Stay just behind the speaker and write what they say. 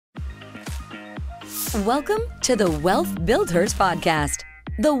Welcome to the Wealth Builders Podcast,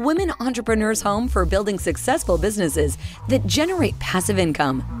 the women entrepreneurs' home for building successful businesses that generate passive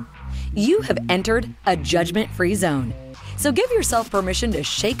income. You have entered a judgment-free zone, so give yourself permission to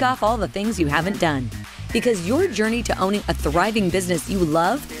shake off all the things you haven't done, because your journey to owning a thriving business you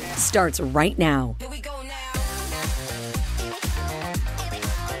love starts right now.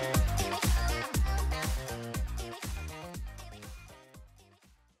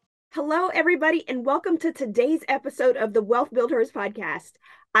 Hello, everybody, and welcome to today's episode of the Wealth Builders Podcast.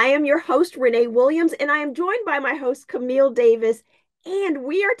 I am your host, Renee Williams, and I am joined by my host, Camille Davis, and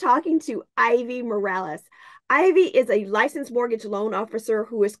we are talking to Ivy Morales. Ivy is a licensed mortgage loan officer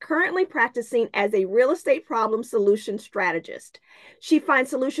who is currently practicing as a real estate problem solution strategist. She finds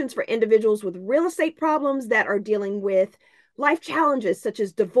solutions for individuals with real estate problems that are dealing with life challenges such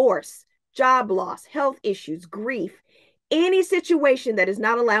as divorce, job loss, health issues, grief, any situation that is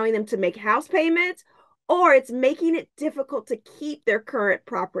not allowing them to make house payments or it's making it difficult to keep their current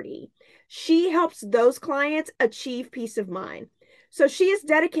property. She helps those clients achieve peace of mind. So she has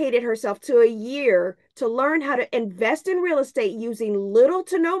dedicated herself to a year to learn how to invest in real estate using little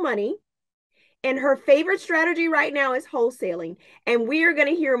to no money. And her favorite strategy right now is wholesaling. And we are going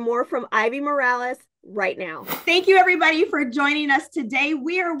to hear more from Ivy Morales right now. Thank you, everybody, for joining us today.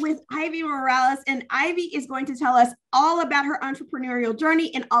 We are with Ivy Morales, and Ivy is going to tell us all about her entrepreneurial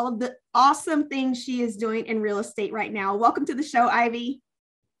journey and all of the awesome things she is doing in real estate right now. Welcome to the show, Ivy.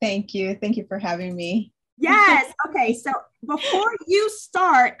 Thank you. Thank you for having me. Yes. Okay. So before you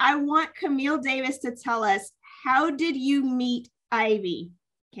start, I want Camille Davis to tell us, how did you meet Ivy?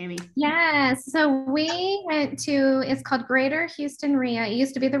 Camille. Yes. So we went to, it's called Greater Houston RIA. It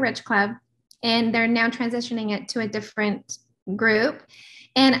used to be the Rich Club, and they're now transitioning it to a different group.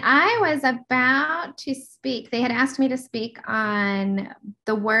 And I was about to speak. They had asked me to speak on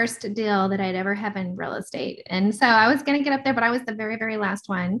the worst deal that I'd ever had in real estate. And so I was going to get up there, but I was the very, very last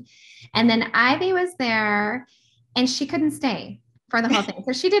one. And then Ivy was there, and she couldn't stay for the whole thing.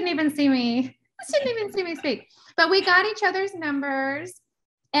 So she didn't even see me. She didn't even see me speak. But we got each other's numbers.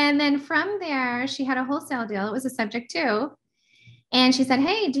 And then from there, she had a wholesale deal. It was a subject to. And she said,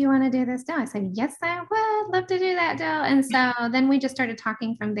 "Hey, do you want to do this deal?" I said, "Yes, I would love to do that deal." And so then we just started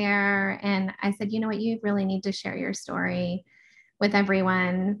talking from there. And I said, "You know what? You really need to share your story with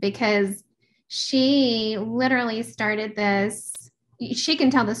everyone, because she literally started this. She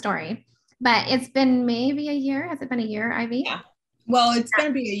can tell the story, but it's been maybe a year. Has it been a year, Ivy?" Yeah. Well, it's going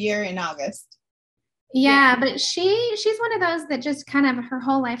to be a year in August. Yeah, but she's one of those that just kind of her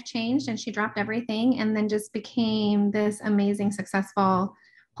whole life changed, and she dropped everything and then just became this amazing, successful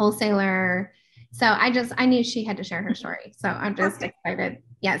wholesaler. So I knew she had to share her story. So I'm just excited.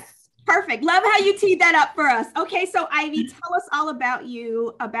 Yes. Perfect. Love how you teed that up for us. Okay. So Ivy, tell us all about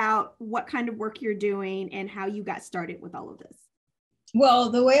you, about what kind of work you're doing and how you got started with all of this.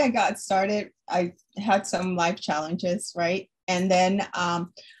 Well, the way I got started, I had some life challenges, right? And then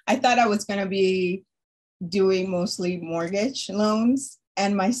I thought I was going to be doing mostly mortgage loans.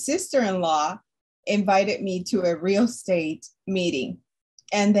 And my sister-in-law invited me to a real estate meeting.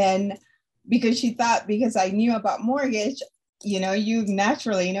 And then because I knew about mortgage, you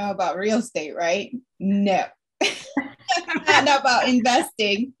naturally know about real estate, right? No, not about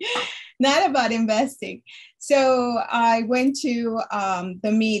investing. So I went to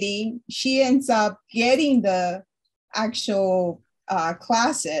the meeting. She ends up getting the actual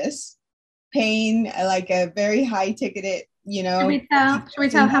classes, paying like a very high ticketed, Should we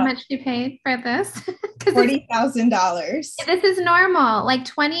tell how much she paid for this? $40,000. This is normal, like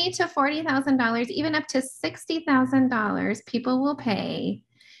 $20,000 to $40,000, even up to $60,000 people will pay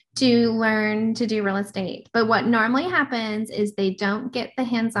to learn to do real estate. But what normally happens is they don't get the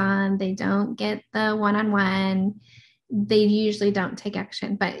hands-on, they don't get the one-on-one, they usually don't take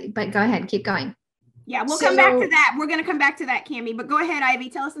action. But go ahead, keep going. Yeah, we'll come back to that. We're going to come back to that, Camille. But go ahead, Ivy.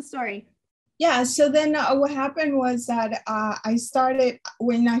 Tell us the story. Yeah. So then what happened was that I started,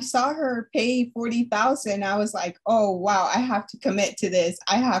 when I saw her pay $40,000, I was like, oh, wow, I have to commit to this.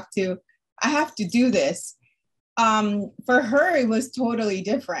 I have to do this. For her, it was totally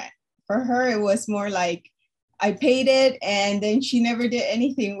different. For her, it was more like I paid it and then she never did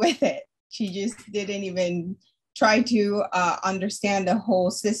anything with it. She just didn't even try to understand the whole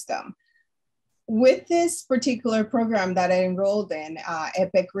system. With this particular program that I enrolled in,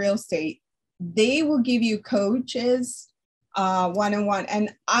 Epic Real Estate, they will give you coaches one-on-one. And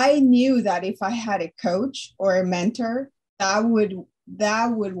I knew that if I had a coach or a mentor, that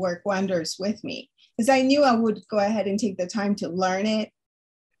would work wonders with me, because I knew I would go ahead and take the time to learn it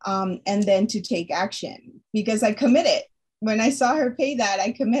and then to take action, because I committed. When I saw her pay that,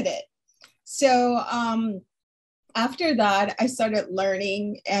 I committed. So after that, I started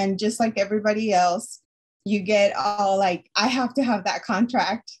learning, and just like everybody else, you get all like, I have to have that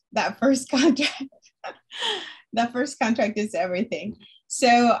contract, that first contract. That first contract is everything.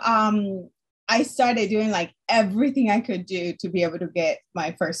 So I started doing like everything I could do to be able to get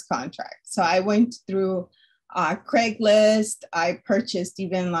my first contract. So I went through Craigslist. I purchased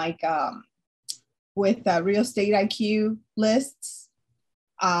even like with Real Estate IQ lists.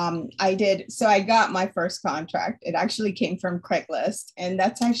 So I got my first contract. It actually came from Craigslist, and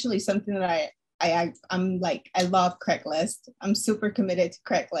that's actually something that I'm like, I love Craigslist. I'm super committed to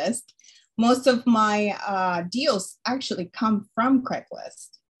Craigslist. Most of my deals actually come from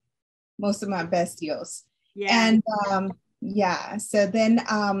Craigslist. Most of my best deals. Yeah. And yeah, so then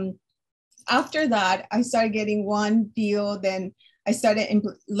after that, I started getting one deal. Then I started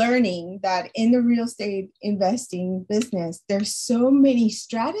learning that in the real estate investing business, there's so many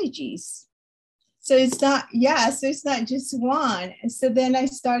strategies. So it's not just one. So then I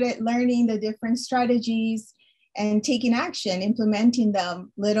started learning the different strategies and taking action, implementing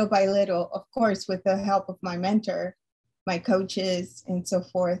them little by little, of course, with the help of my mentor, my coaches, and so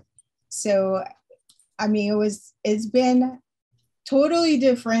forth. So, I mean, it's been totally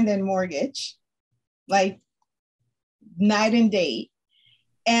different than mortgage, like night and day.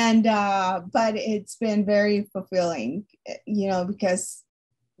 And, but it's been very fulfilling, because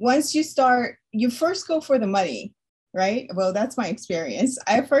once you start, you first go for the money, right? Well, that's my experience.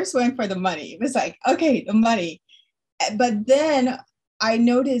 I first went for the money. It was like, okay, the money. But then I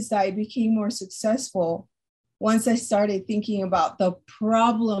noticed I became more successful once I started thinking about the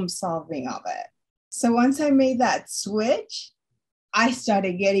problem solving of it. So once I made that switch, I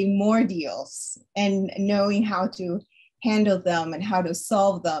started getting more deals and knowing how to handle them and how to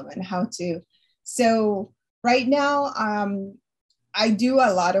solve them and so right now, I do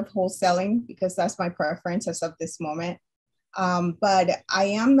a lot of wholesaling because that's my preference as of this moment. But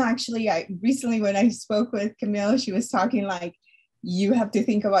I recently when I spoke with Camille, she was talking like, you have to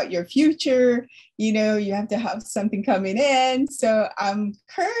think about your future, you have to have something coming in. So I'm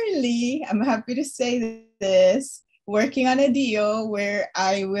happy to say this, working on a deal where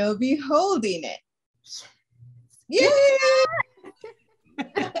I will be holding it. Yeah.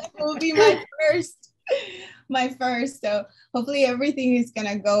 That will be my first. So hopefully everything is going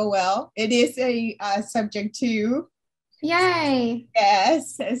to go well. It is a subject to. Yay.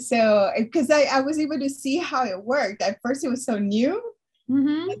 Yes. So, because I was able to see how it worked. At first it was so new.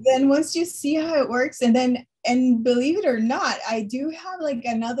 Mm-hmm. And then once you see how it works, and believe it or not, I do have like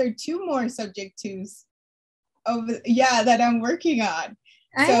another 2 more subject twos that I'm working on.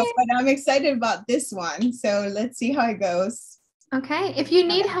 So, but I'm excited about this one. So let's see how it goes. Okay. If you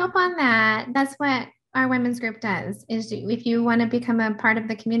need help on that, that's what our women's group does, is if you want to become a part of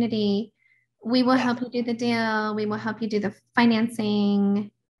the community, we will help you do the deal. We will help you do the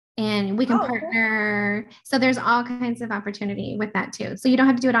financing, and we can partner. Cool. So there's all kinds of opportunity with that too. So you don't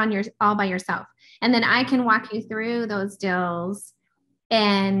have to do it all by yourself. And then I can walk you through those deals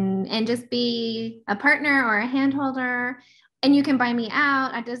and just be a partner or a hand holder. And you can buy me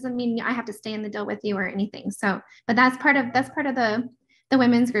out. It doesn't mean I have to stay in the deal with you or anything. So, but that's part of the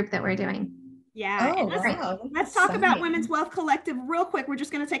women's group that we're doing. Yeah. Let's talk about Women's Wealth Collective real quick. We're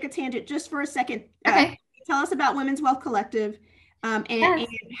just going to take a tangent just for a second. Okay. Tell us about Women's Wealth Collective and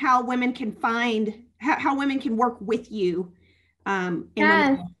how women can how women can work with you.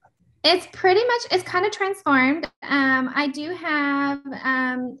 It's kind of transformed. I do have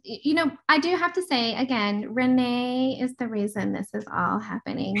to say again, Renee is the reason this is all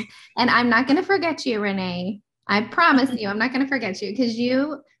happening. And I'm not going to forget you, Renee. I promise you, I'm not going to forget you because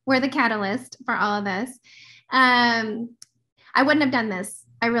you were the catalyst for all of this. I wouldn't have done this.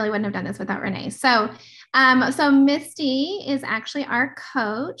 I really wouldn't have done this without Renee. So Misty is actually our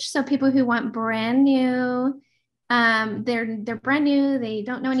coach. So people who want brand new, they're brand new. They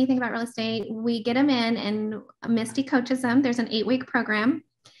don't know anything about real estate. We get them in and Misty coaches them. There's an 8-week program.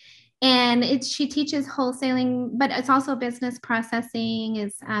 And she teaches wholesaling, but it's also business processing.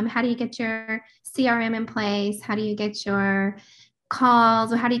 Is how do you get your CRM in place? How do you get your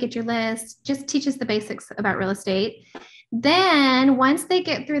calls? Or how do you get your list? Just teaches the basics about real estate. Then once they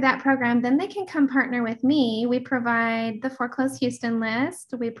get through that program, then they can come partner with me. We provide the Foreclosed Houston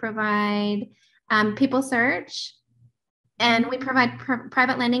list. We provide people search. And we provide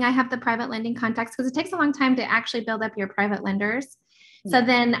private lending. I have the private lending contacts because it takes a long time to actually build up your private lenders. So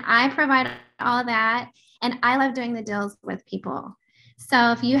then I provide all of that. And I love doing the deals with people.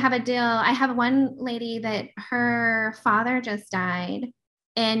 So if you have a deal, I have one lady that her father just died.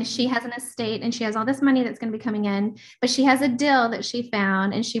 and she has an estate and she has all this money that's going to be coming in, but she has a deal that she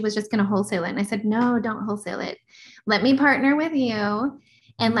found and she was just going to wholesale it. And I said, no, don't wholesale it. Let me partner with you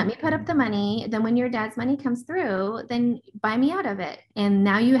and let me put up the money. Then when your dad's money comes through, then buy me out of it. And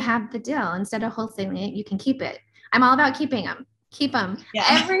now you have the deal. Instead of wholesaling it, you can keep it. I'm all about keeping them. Keep them.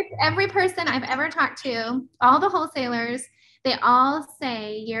 Yeah. Every person I've ever talked to, all the wholesalers, they all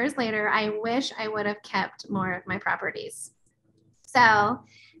say years later, I wish I would have kept more of my properties. So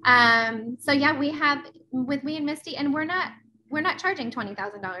yeah, we have with me and Misty, and we're not charging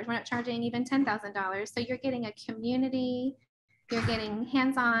 $20,000. We're not charging even $10,000. So you're getting a community, you're getting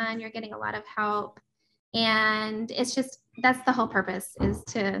hands-on, you're getting a lot of help. And it's just, that's the whole purpose, is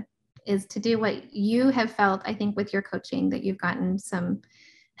to do what you have felt, I think, with your coaching, that you've gotten some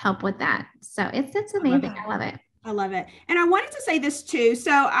help with that. So it's amazing. I love it. I love it. And I wanted to say this too.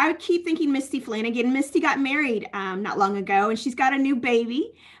 So I keep thinking Misty Flanagan. Misty got married not long ago, and she's got a new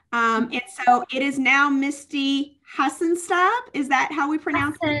baby. And so it is now Misty Hassenstab. Is that how we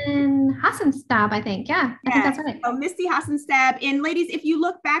pronounce it? Hassenstab, I think. Yeah, I think that's right. So Misty Hassenstab. And ladies, if you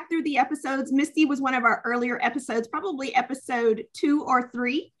look back through the episodes, Misty was one of our earlier episodes, probably episode 2 or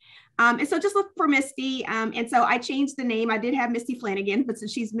 3. And so just look for Misty. And so I changed the name. I did have Misty Flanagan, but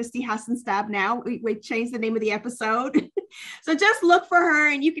since she's Misty Hassenstab now, we changed the name of the episode. So just look for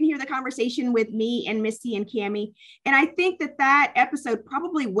her and you can hear the conversation with me and Misty and Camille. And I think that episode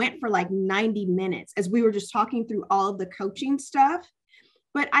probably went for like 90 minutes as we were just talking through all of the coaching stuff.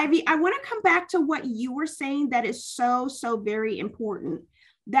 But Ivy, I want to come back to what you were saying that is so, so very important,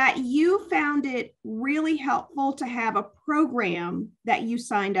 that you found it really helpful to have a program that you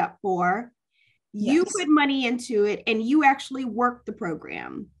signed up for. Yes. You put money into it and you actually worked the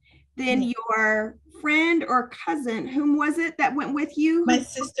program. Then your friend or cousin, whom was it that went with you? My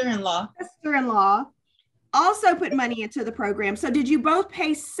sister-in-law. Also put money into the program. So did you both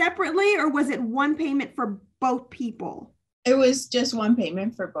pay separately, or was it one payment for both people? It was just one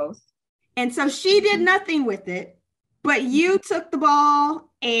payment for both. And so she did nothing with it, but you took the ball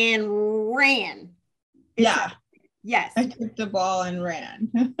and ran. Yeah. Yes. I took the ball and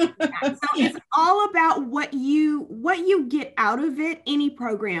ran. So it's all about what you get out of it. Any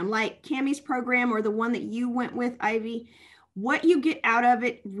program, like Cammie's program or the one that you went with, Ivy, what you get out of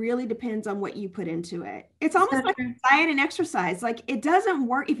it really depends on what you put into it. It's almost like diet and exercise. Like, it doesn't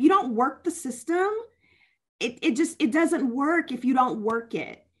work if you don't work the system. It doesn't work if you don't work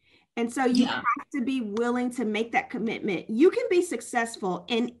it. And so you have to be willing to make that commitment. You can be successful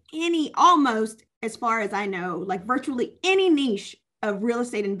in almost, as far as I know, like virtually any niche of real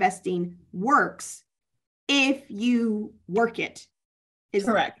estate investing works if you work it. Is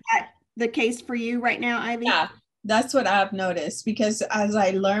correct. That the case for you right now, Ivy? Yeah, that's what I've noticed, because as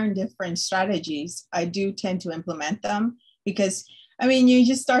I learn different strategies, I do tend to implement them, because I mean, you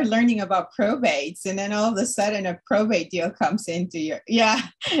just start learning about probates, and then all of a sudden a probate deal comes into your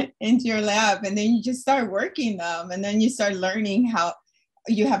lab, and then you just start working them, and then you start learning how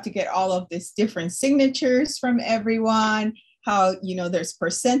you have to get all of these different signatures from everyone, how, there's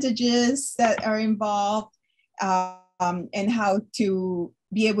percentages that are involved, and how to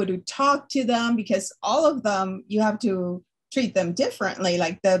be able to talk to them, because all of them, you have to treat them differently.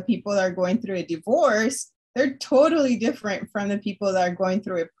 Like the people that are going through a divorce, they're totally different from the people that are going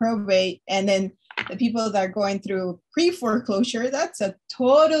through a probate. And then the people that are going through pre-foreclosure, that's a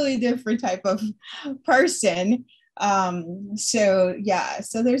totally different type of person. So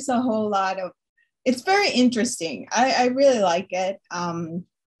there's a whole lot of, it's very interesting. I really like it.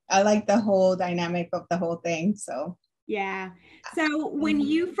 I like the whole dynamic of the whole thing. So yeah. So when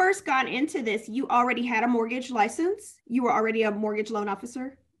you first got into this, you already had a mortgage license? You were already a mortgage loan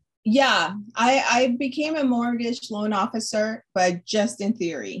officer? Yeah, I became a mortgage loan officer, but just in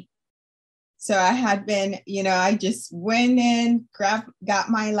theory. So I had been, I just went in, got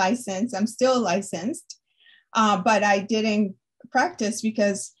my license. I'm still licensed, but I didn't practice,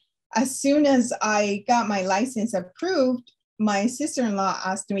 because as soon as I got my license approved, my sister-in-law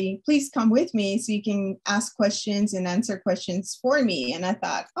asked me, please come with me so you can ask questions and answer questions for me. And I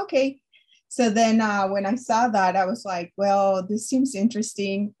thought, okay. So then when I saw that, I was like, well, this seems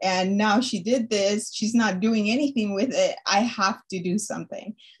interesting. And now she did this. She's not doing anything with it. I have to do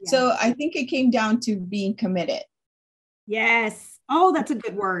something. Yeah. So I think it came down to being committed. Yes. Oh, that's a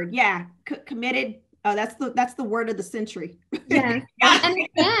good word. Yeah. Committed. Oh, that's the word of the century. Yes. And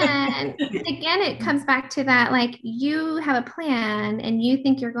again, it comes back to that, like, you have a plan and you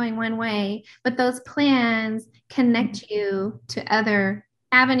think you're going one way, but those plans connect you to other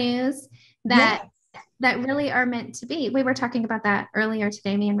avenues that that really are meant to be. We were talking about that earlier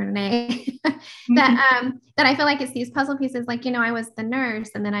today, me and Renee, that I feel like it's these puzzle pieces. Like, I was the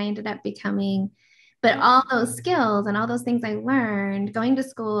nurse and then I ended up becoming, but all those skills and all those things I learned, going to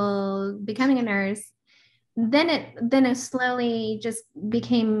school, becoming a nurse, then it slowly just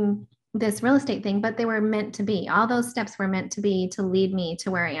became this real estate thing, but they were meant to be. All those steps were meant to be to lead me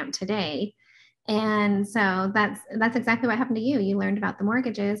to where I am today. And so that's exactly what happened to you. You learned about the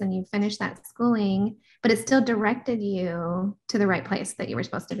mortgages and you finished that schooling, but it still directed you to the right place that you were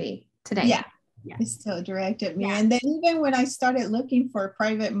supposed to be today. Yeah. It still directed me. Yeah. And then even when I started looking for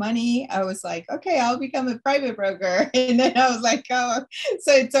private money, I was like, okay, I'll become a private broker. And then I was like, oh,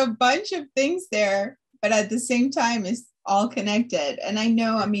 so it's a bunch of things there, but at the same time, it's all connected. And I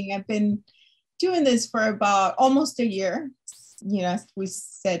know, I mean, I've been doing this for about almost a year, as we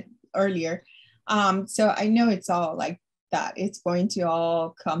said earlier. So I know it's all like that. It's going to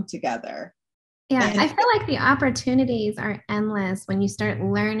all come together. Yeah, And I feel like the opportunities are endless when you start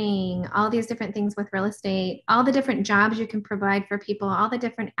learning all these different things with real estate, all the different jobs you can provide for people, all the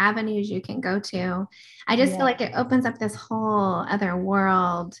different avenues you can go to. I just feel like it opens up this whole other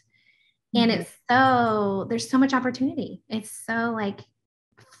world. And there's so much opportunity. It's so like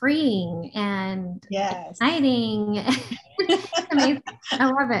freeing and exciting. Amazing. I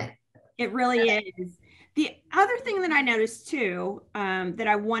love it. It really is. The other thing that I noticed too, that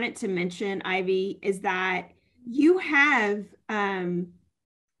I wanted to mention, Ivy, is that you have,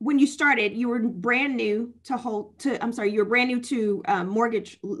 when you started, you were brand new to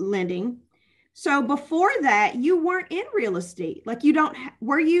mortgage lending. So before that, you weren't in real estate. Like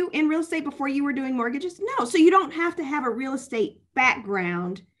were you in real estate before you were doing mortgages? No. So you don't have to have a real estate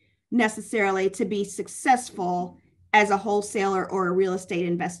background necessarily to be successful as a wholesaler or a real estate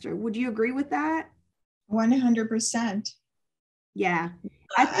investor. Would you agree with that? 100%. Yeah.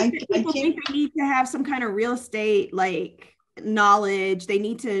 I think that people think they need to have some kind of real estate like knowledge. They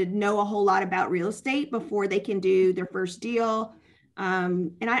need to know a whole lot about real estate before they can do their first deal.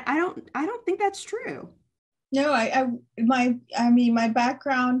 And I don't think that's true. No, my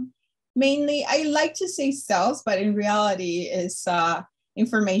background mainly, I like to say sales, but in reality is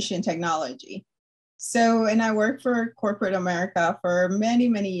information technology. So, and I worked for corporate America for many,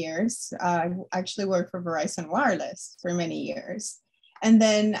 many years. I actually worked for Verizon Wireless for many years. And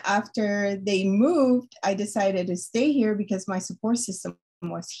then after they moved, I decided to stay here because my support system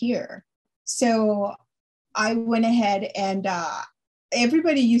was here. So I went ahead and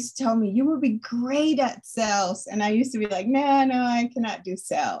everybody used to tell me, you would be great at sales. And I used to be like, no, I cannot do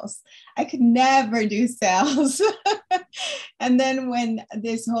sales. I could never do sales. And then when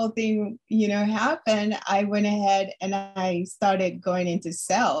this whole thing, happened, I went ahead and I started going into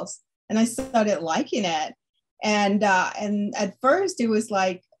sales and I started liking it. And at first it was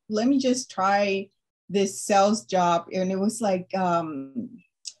like, let me just try this sales job. And it was like,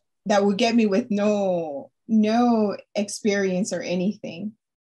 that would get me with no experience or anything.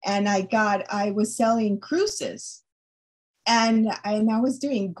 And I was selling cruises and I was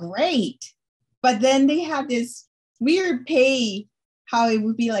doing great. But then they had this weird pay, how it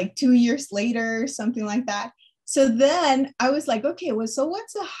would be like 2 years later, something like that. So then I was like, okay, well, so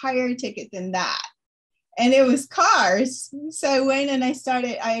what's a higher ticket than that? And it was cars. So I went and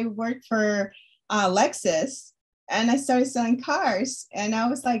I worked for Lexus. And I started selling cars and I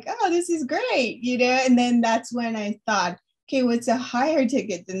was like, oh, this is great, and then that's when I thought, okay, what's a higher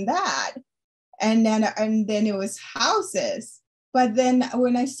ticket than that? And then it was houses. But then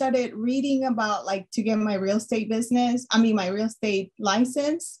when I started reading about to get my real estate my real estate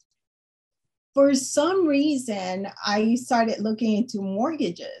license, for some reason, I started looking into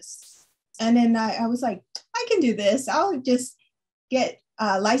mortgages. And then I was like, I can do this. I'll just get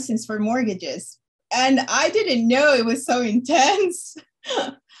a license for mortgages. And I didn't know it was so intense,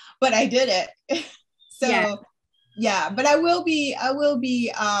 but I did it. So, yeah, but I will be,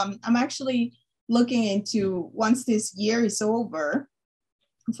 I'm actually looking into, once this year is over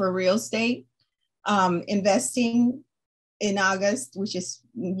for real estate, investing in August, which is,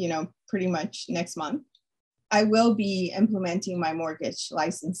 pretty much next month, I will be implementing my mortgage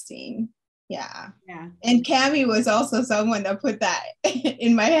licensing. Yeah. And Camille was also someone that put that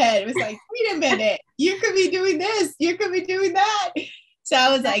in my head. It was like, wait a minute, you could be doing this, you could be doing that. So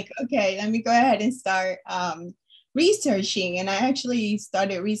I was like, okay, let me go ahead and start researching. And I actually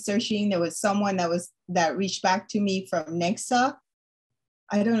started researching. There was someone that reached back to me from Nexa.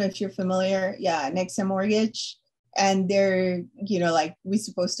 I don't know if you're familiar. Yeah, Nexa Mortgage. And they're, we're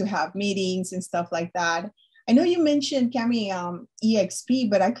supposed to have meetings and stuff like that. I know you mentioned, Camille, EXP,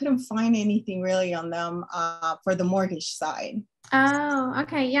 but I couldn't find anything really on them for the mortgage side. Oh,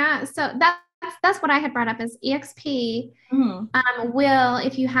 okay. Yeah. So that's that's what I had brought up is EXP will,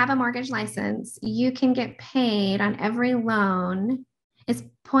 if you have a mortgage license, you can get paid on every loan is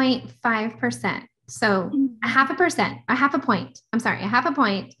 0.5%. So a half a point,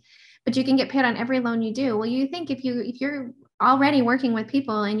 but you can get paid on every loan you do. Well, you think if you're already working with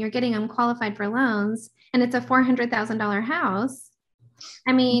people and you're getting them qualified for loans and it's a $400,000 house,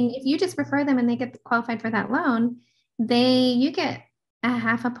 I mean, if you just refer them and they get qualified for that loan, you get a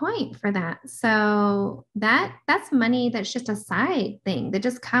half a point for that. So that's money that's just a side thing that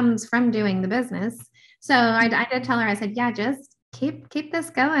just comes from doing the business. So I did tell her, I said, yeah, just keep this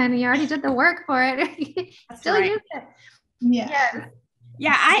going. You already did the work for it. Still use it. Yeah. Yes.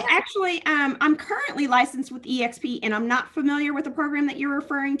 Yeah, I actually, I'm currently licensed with EXP, and I'm not familiar with the program that you're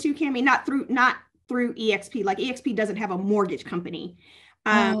referring to, Camille, not through EXP. Like EXP doesn't have a mortgage company.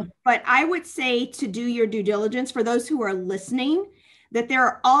 But I would say to do your due diligence for those who are listening, that there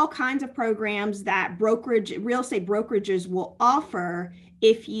are all kinds of programs that real estate brokerages will offer.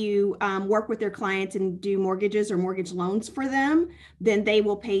 If you work with their clients and do mortgages or mortgage loans for them, then they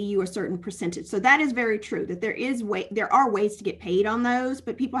will pay you a certain percentage. So that is very true, that there are ways to get paid on those,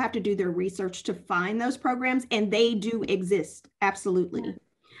 but people have to do their research to find those programs, and they do exist. Absolutely.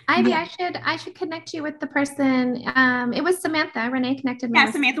 Ivy, I should connect you with the person. It was Samantha. Renee connected me. Yeah,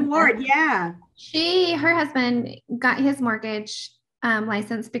 Samantha Ward. Yeah. Her husband got his mortgage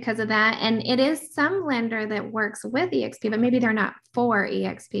license because of that. And it is some lender that works with EXP, but maybe they're not for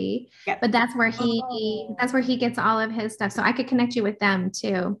EXP. Yep. But that's where he gets all of his stuff. So I could connect you with them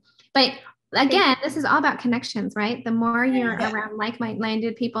too. But again, this is all about connections, right? The more you're around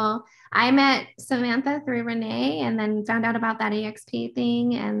like-minded people. I met Samantha through Renee and then found out about that EXP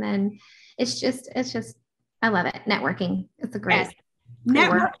thing. And then it's just, I love it. Networking. It's a great. Yes.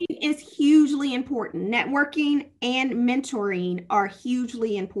 Networking is hugely important. Networking and mentoring are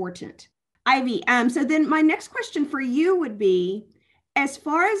hugely important. Ivy, so then my next question for you would be, as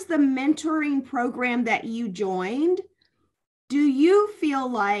far as the mentoring program that you joined, do you feel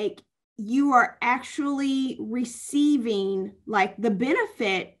like you are actually receiving like the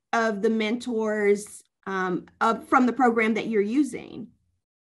benefit of the mentors from the program that you're using?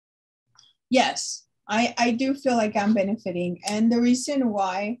 Yes, I do feel like I'm benefiting. And the reason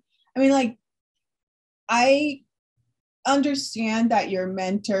why, I mean, like, I understand that your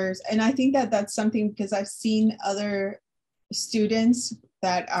mentors, and I think that that's something because I've seen other students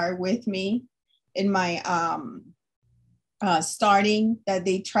that are with me in my starting, that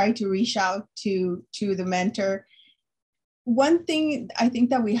they try to reach out to the mentor. One thing I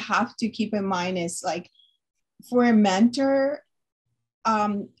think that we have to keep in mind is, like, for a mentor,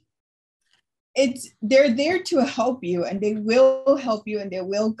 they're there to help you, and they will help you and they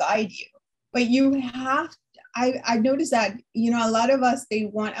will guide you. But you have, I noticed that, you know, a lot of us, they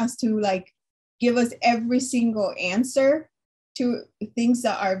want us to like give us every single answer to things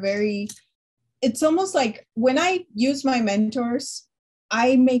that are very, it's almost like when I use my mentors,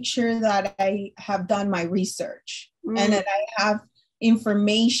 I make sure that I have done my research and that I have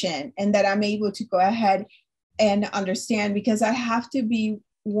information and that I'm able to go ahead and understand, because I have to be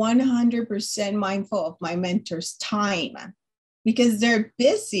 100% mindful of my mentor's time because they're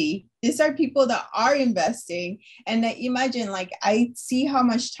busy. These are people that are investing. And imagine, like, I see how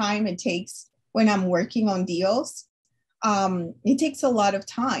much time it takes when I'm working on deals. It takes a lot of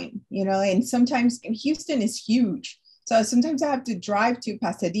time, you know, and sometimes Houston is huge. So sometimes I have to drive to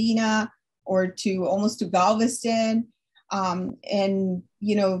Pasadena or to almost to Galveston, and,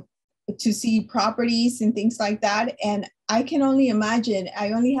 you know, to see properties and things like that. And I can only imagine,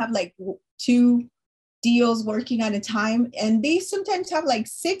 I only have like 2 deals working at a time, and they sometimes have like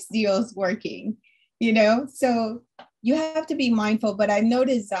 6 deals working, you know, so you have to be mindful. But I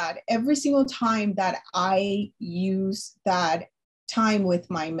noticed that every single time that I use that time with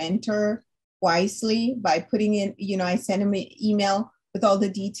my mentor wisely by putting in, you know, I send them an email with all the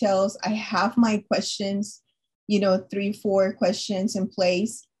details. I have my questions, you know, 3-4 questions in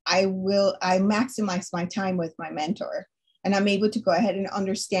place. I maximize my time with my mentor, and I'm able to go ahead and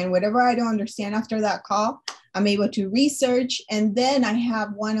understand whatever I don't understand after that call. I'm able to research, and then I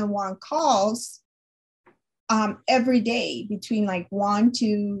have one-on-one calls every day between like 1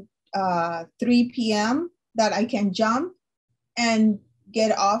 to 3 p.m. that I can jump and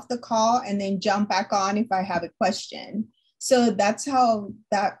get off the call and then jump back on if I have a question. So that's how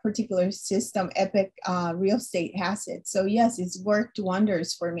that particular system, Epic Real Estate, has it. So yes, it's worked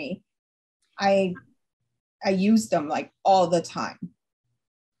wonders for me. I use them like all the time.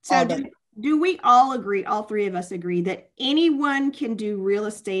 So do we all agree, all 3 of us agree, that anyone can do real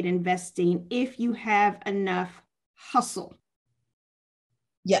estate investing if you have enough hustle?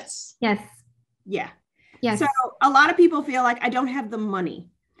 Yes. Yes. Yeah. Yes. So a lot of people feel like I don't have the money.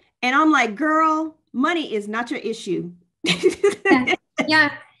 And I'm like, girl, money is not your issue. Yeah.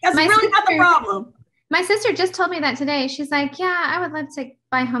 Yeah. That's really not the problem. My sister just told me that today. She's like, yeah, I would love to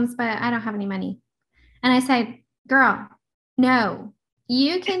buy homes, but I don't have any money. And I said, girl, no,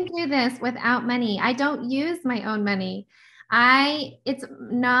 you can do this without money. I don't use my own money. It's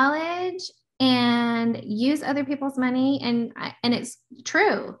knowledge and use other people's money. And it's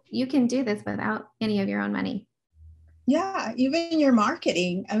true. You can do this without any of your own money. Yeah, even your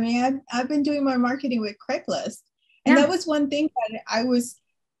marketing. I mean, I've been doing my marketing with Craigslist. And that was one thing that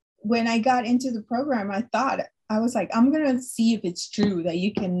when I got into the program, I was like, I'm going to see if it's true that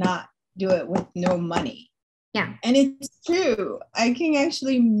you cannot do it with no money. Yeah. And it's true. I can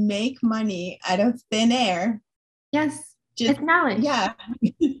actually make money out of thin air. Yes. It's knowledge. Yeah.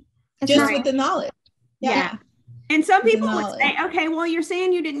 Just with the knowledge. Yeah. And some people would say, okay, well, you're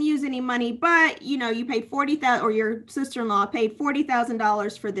saying you didn't use any money, but you paid $40,000, or your sister-in-law paid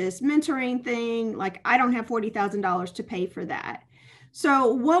 $40,000 for this mentoring thing. Like, I don't have $40,000 to pay for that. So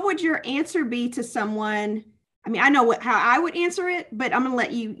what would your answer be to someone? I mean, I know how I would answer it, but I'm going to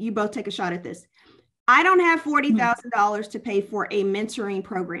let you both take a shot at this. I don't have $40,000 to pay for a mentoring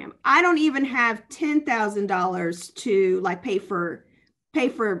program. I don't even have $10,000 to pay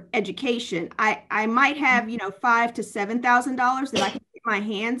for education. I might have, $5,000 to $7,000 that I can get my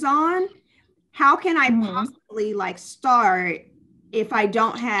hands on. How can I possibly start if I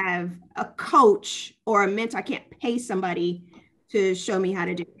don't have a coach or a mentor? I can't pay somebody to show me how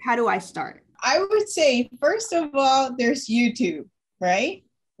to do it. How do I start? I would say, first of all, there's YouTube, right?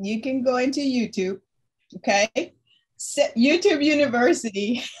 You can go into YouTube, okay? YouTube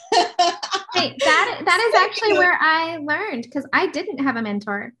University. Hey, that is actually where I learned, because I didn't have a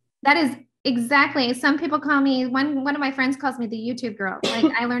mentor. That is exactly. Some people call me, one of my friends calls me the YouTube girl.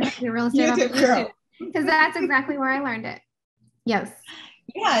 Like, I learned how to do real estate on YouTube, because that's exactly where I learned it. Yes.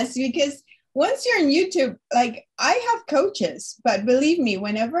 Yes, because once you're in YouTube, like, I have coaches, but believe me,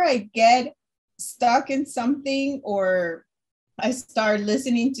 whenever I get stuck in something or I start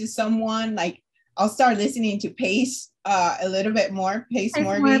listening to someone, like, I'll start listening to Pace a little bit more, Pace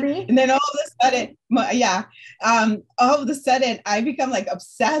Morby. And then all of a sudden, all of a sudden I become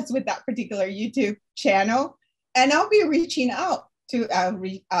obsessed with that particular YouTube channel. And I'll be reaching out to,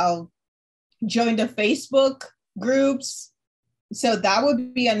 I'll join the Facebook groups. So that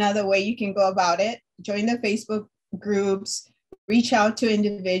would be another way you can go about it. Join the Facebook groups, reach out to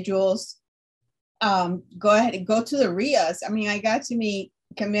individuals, go ahead and go to the RIAs. I mean, I got to meet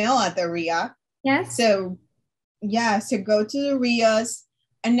Camille at the RIA. Yes. So go to the RIAs.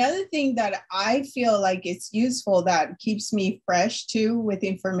 Another thing that I feel like it's useful that keeps me fresh too with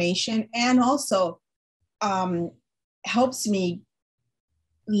information, and also helps me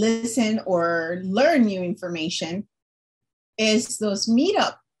listen or learn new information, is those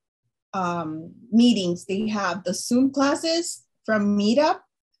meetup meetings. They have the Zoom classes from Meetup.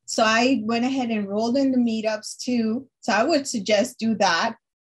 So I went ahead and enrolled in the meetups too. So I would suggest do that.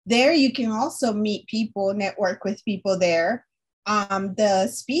 There you can also meet people, network with people there. The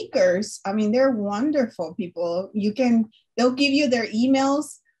speakers, I mean, they're wonderful people. They'll give you their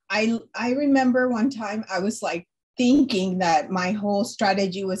emails. I remember one time I was thinking that my whole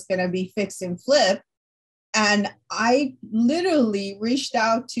strategy was going to be fix and flip. And I literally reached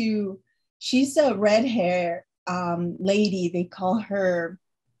out to, she's a red hair lady. They call her,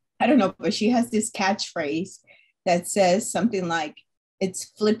 I don't know, but she has this catchphrase that says something like,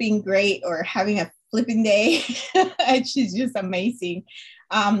 it's flipping great, or having a flipping day. And she's just amazing.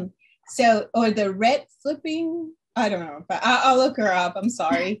 Or the red flipping, I don't know, but I'll look her up. I'm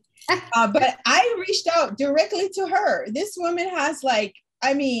sorry. But I reached out directly to her. This woman has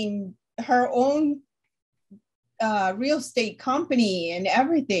her own real estate company and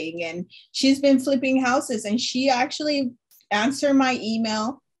everything. And she's been flipping houses, and she actually answered my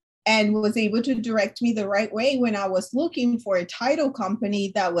email and was able to direct me the right way when I was looking for a title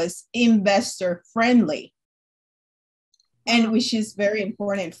company that was investor friendly. And which is very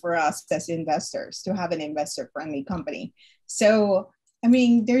important for us as investors to have an investor friendly company. So, I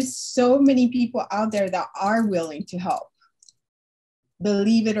mean, there's so many people out there that are willing to help.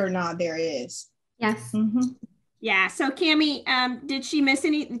 Believe it or not, there is. Yes. Mm-hmm. Yeah. So Cammy, did she miss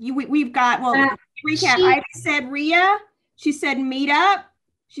any? We've got, recap. I said RIA. She said Meetup.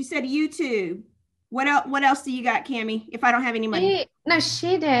 She said YouTube. What else do you got, Cammy, if I don't have any money?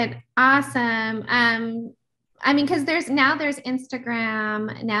 She did awesome. I mean, because there's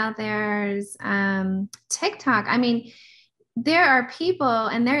Instagram, now there's TikTok. I mean, there are people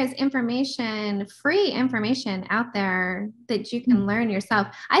and there is information, free information out there that you can learn yourself.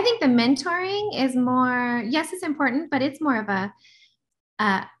 I think the mentoring is more, yes, it's important, but it's more of a,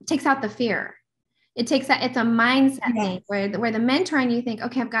 takes out the fear. It takes that, it's a mindset thing where the mentoring, you think,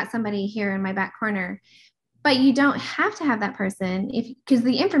 okay, I've got somebody here in my back corner, but you don't have to have that person because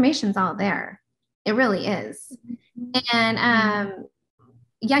the information's all there. It really is. And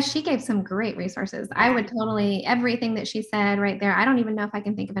yeah, she gave some great resources. I would totally, everything that she said right there. I don't even know if I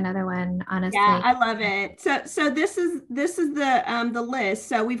can think of another one, honestly. Yeah, I love it. So this is the list.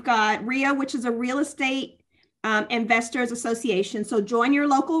 So we've got RIA, which is a real estate investors association. So join your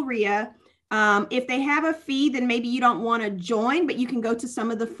local RIA. If they have a fee, then maybe you don't want to join, but you can go to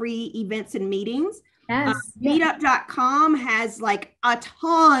some of the free events and meetings. Yes. Meetup.com has like a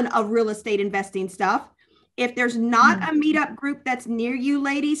ton of real estate investing stuff. If there's not a meetup group that's near you,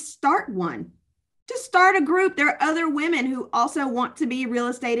 ladies, start one. Just start a group. There are other women who also want to be real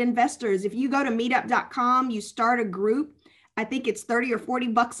estate investors. If you go to meetup.com, you start a group. I think it's 30 or 40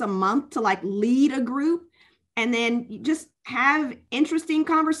 bucks a month to like lead a group. And then you just have interesting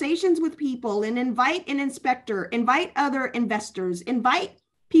conversations with people and invite an inspector, invite other investors, invite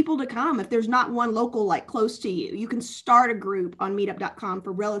people to come. If there's not one local, like close to you, you can start a group on meetup.com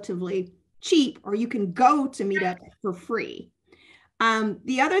for relatively cheap, or you can go to Meetup for free.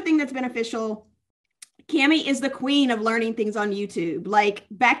 The other thing that's beneficial, Camille is the queen of learning things on YouTube. Like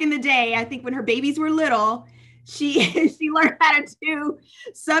back in the day, I think when her babies were little, she learned how to do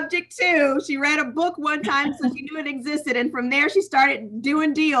subject to. She read a book one time, so she knew it existed. And from there, she started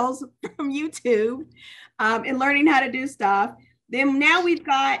doing deals from YouTube and learning how to do stuff. Then now we've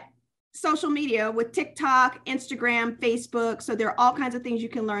got social media with TikTok, Instagram, Facebook. So there are all kinds of things you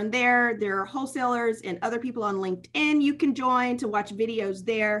can learn there. There are wholesalers and other people on LinkedIn you can join to watch videos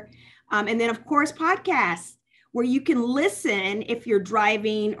there. And then, of course, podcasts where you can listen if you're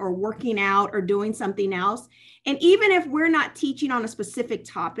driving or working out or doing something else. And even if we're not teaching on a specific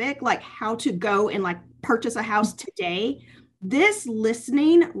topic, like how to go and like purchase a house today, this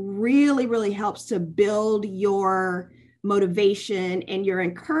listening really, really helps to build your motivation and your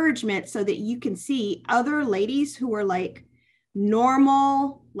encouragement so that you can see other ladies who are like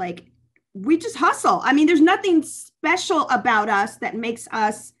normal, like we just hustle. I mean, there's nothing special about us that makes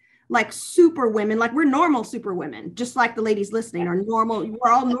us like super women. Like we're normal super women, just like the ladies listening are normal.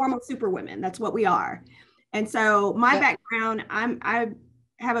 We're all normal super women. That's what we are. And so my background, I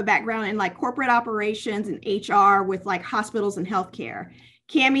have a background in like corporate operations and HR with like hospitals and healthcare.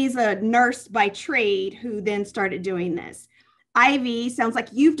 Cammie's a nurse by trade who then started doing this. Ivy, sounds like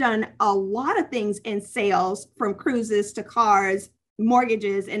you've done a lot of things in sales, from cruises to cars,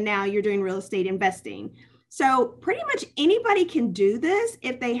 mortgages, and now you're doing real estate investing. So pretty much anybody can do this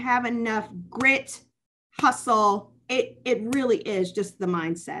if they have enough grit, hustle. It really is just the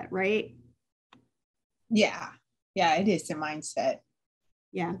mindset, right? Yeah, it is a mindset.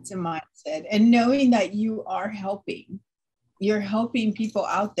 Yeah, it's a mindset. And knowing that you're helping people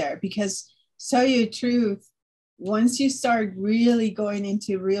out there, because tell you the truth, once you start really going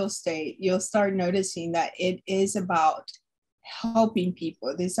into real estate, you'll start noticing that it is about helping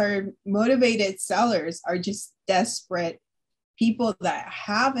people. These are motivated sellers, are just desperate people that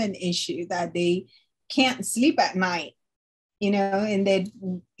have an issue that they can't sleep at night, and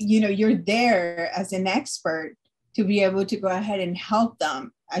then, you're there as an expert to be able to go ahead and help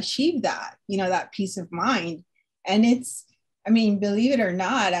them achieve that, that peace of mind. And believe it or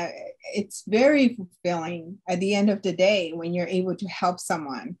not, it's very fulfilling at the end of the day when you're able to help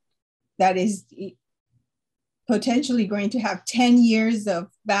someone that is potentially going to have 10 years of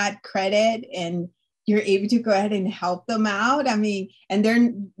bad credit, and you're able to go ahead and help them out. And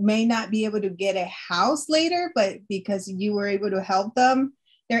they may not be able to get a house later, but because you were able to help them,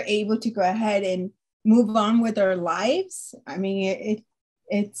 they're able to go ahead and move on with their lives.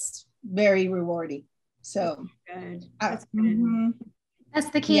 It's very rewarding. So good. That's good. That's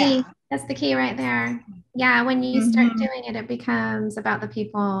the key. Yeah. That's the key right there. Yeah. When you start doing it, it becomes about the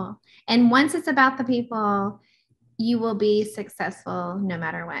people. And once it's about the people, you will be successful no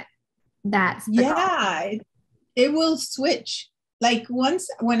matter what. That's the goal. It will switch. Like once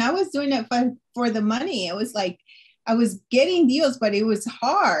when I was doing it for the money, it was like I was getting deals, but it was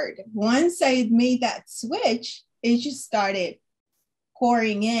hard. Once I made that switch, it just started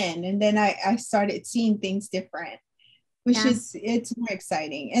pouring in. And then I started seeing things different, which it's more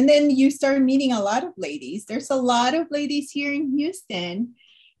exciting. And then you start meeting a lot of ladies. There's a lot of ladies here in Houston,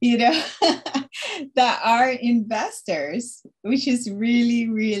 that are investors, which is really,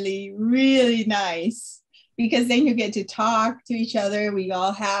 really, really nice, because then you get to talk to each other. We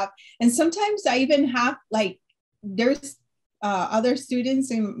all have, and sometimes I even have there's other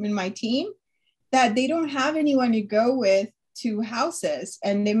students in my team that they don't have anyone to go with to houses,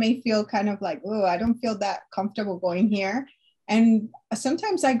 and they may feel kind of like, oh, I don't feel that comfortable going here. And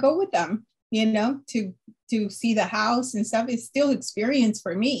sometimes I go with them, you know, to see the house and stuff. It's still experience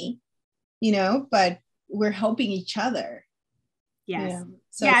for me, you know, but we're helping each other. Yes. You know?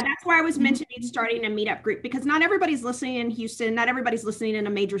 So, yeah, that's why I was mentioning starting a meetup group, because not everybody's listening in Houston. Not everybody's listening in a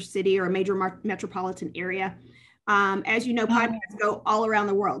major city or a major metropolitan area. As you know, podcasts go all around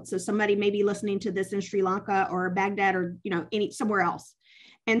the world. So somebody may be listening to this in Sri Lanka or Baghdad or, you know, somewhere else.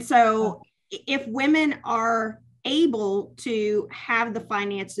 And so if women are able to have the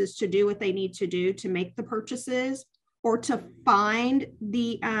finances to do what they need to do to make the purchases, or to find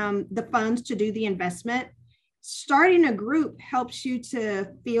the funds to do the investment, starting a group helps you to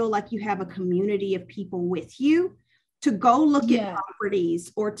feel like you have a community of people with you to go look at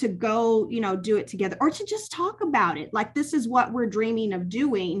properties, or to go, you know, do it together, or to just talk about it. Like, this is what we're dreaming of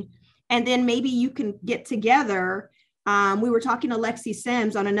doing. And then maybe you can get together. We were talking to Lexi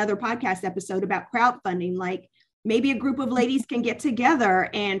Sims on another podcast episode about crowdfunding. Like, maybe a group of ladies can get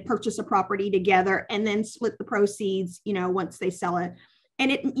together and purchase a property together and then split the proceeds, you know, once they sell it.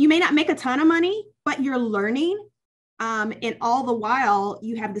 And you may not make a ton of money, but you're learning. And all the while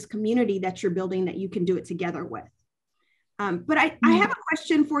you have this community that you're building that you can do it together with. But I have a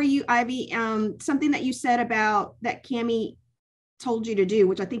question for you, Ivy. Something that you said about that Camille told you to do,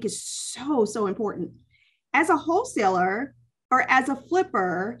 which I think is so, so important. As a wholesaler or as a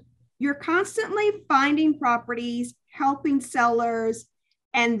flipper, you're constantly finding properties, helping sellers,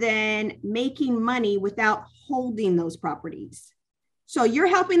 and then making money without holding those properties. So you're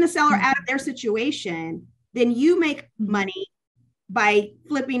helping the seller out of their situation, then you make money by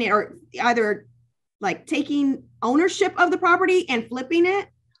flipping it, or either like taking ownership of the property and flipping it,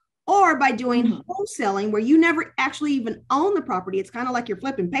 or by doing wholesaling where you never actually even own the property. It's kind of like you're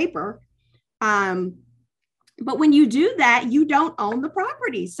flipping paper. But when you do that, you don't own the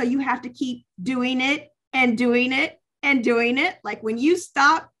property. So you have to keep doing it and doing it and doing it. Like, when you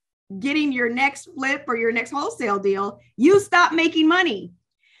stop getting your next flip or your next wholesale deal, you stop making money.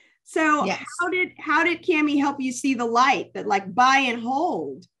 So how did Camille help you see the light that, like, buy and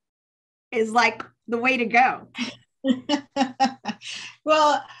hold is like the way to go?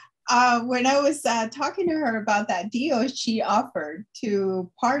 Well, when I was talking to her about that deal, she offered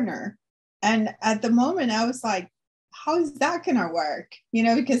to partner. And at the moment I was like, how is that going to work? You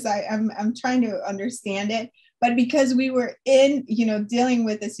know, because I'm trying to understand it. But because we were in, you know, dealing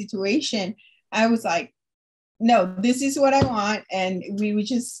with the situation, I was like, no, this is what I want. And we would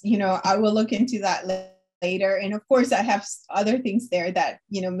just, you know, I will look into that later. And of course, I have other things there that,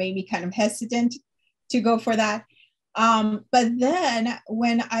 you know, made me kind of hesitant to go for that. But then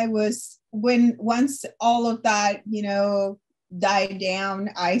once all of that, you know, died down,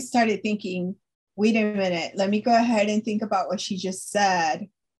 I started thinking, wait a minute, let me go ahead and think about what she just said,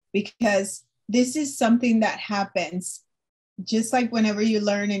 because this is something that happens just like whenever you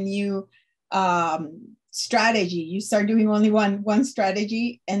learn a new strategy. You start doing only one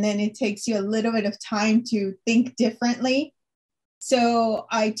strategy, and then it takes you a little bit of time to think differently. So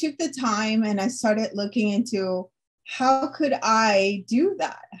I took the time and I started looking into, how could I do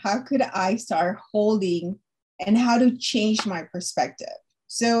that? How could I start holding, and how to change my perspective?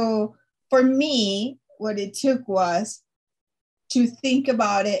 So for me, what it took was to think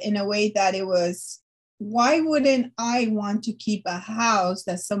about it in a way that it was, why wouldn't I want to keep a house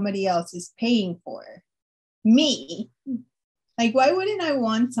that somebody else is paying for me? Like, why wouldn't I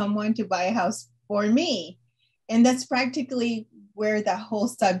want someone to buy a house for me? And that's practically where the whole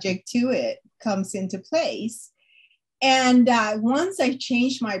subject to it comes into place. And once I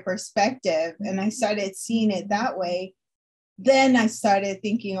changed my perspective and I started seeing it that way, then I started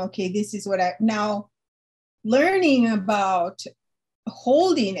thinking, okay, this is what now learning about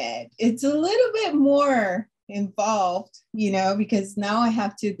holding it. It's a little bit more involved, you know, because now I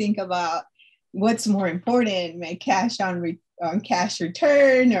have to think about what's more important, my cash on cash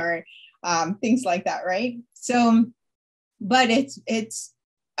return, or things like that, right? So, but it's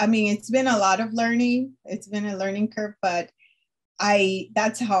been a lot of learning. It's been a learning curve, but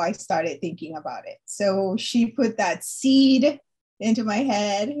that's how I started thinking about it. So she put that seed into my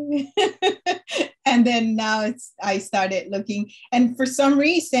head. And then now I started looking. And for some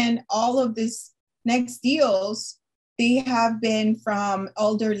reason, all of these next deals, they have been from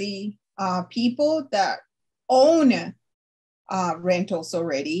elderly people that own rentals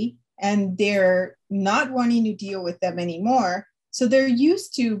already, and they're not wanting to deal with them anymore. So they're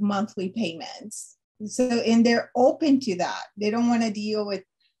used to monthly payments. And they're open to that. They don't want to deal with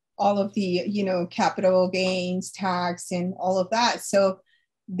all of the, capital gains tax and all of that. So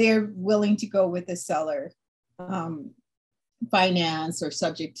they're willing to go with the seller finance or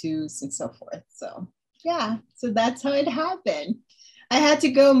subject tos and so forth. So yeah, so that's how it happened. I had to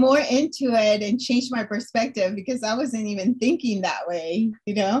go more into it and change my perspective because I wasn't even thinking that way.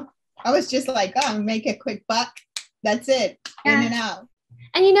 I was just like, oh, make a quick buck. That's it. Yeah. In and out.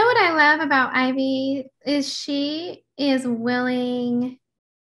 And you know what I love about Ivy is she is willing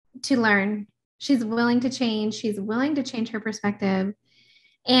to learn. She's willing to change. She's willing to change her perspective,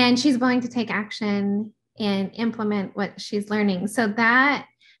 and she's willing to take action and implement what she's learning. So that,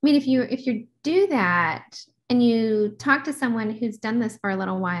 if you do that and you talk to someone who's done this for a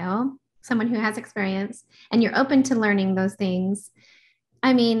little while, someone who has experience, and you're open to learning those things,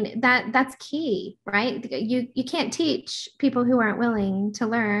 that's key, right? You can't teach people who aren't willing to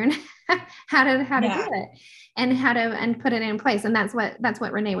learn how to do it and put it in place. And that's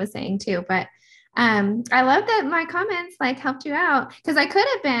what Renee was saying too. But I love that my comments helped you out, because I could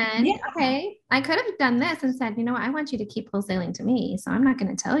have been, okay, I could have done this and said, I want you to keep wholesaling to me, so I'm not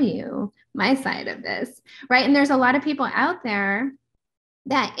going to tell you my side of this, right? And there's a lot of people out there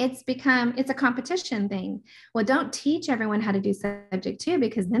that it's a competition thing. Well, don't teach everyone how to do subject to,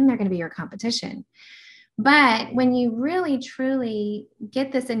 because then they're going to be your competition. But when you really, truly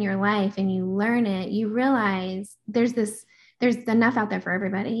get this in your life and you learn it, you realize there's enough out there for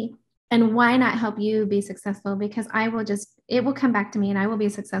everybody. And why not help you be successful? Because it will come back to me and I will be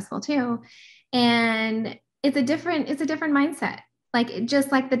successful too. And it's a different mindset,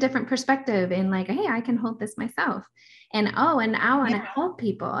 just like the different perspective in hey, I can hold this myself. And I want to help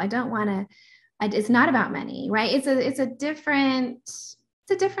people. I don't want to, it's not about money, right? It's a different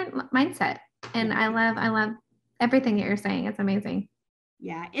mindset. And I love everything that you're saying. It's amazing.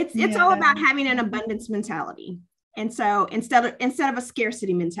 Yeah. It's all about having an abundance mentality. And so instead of a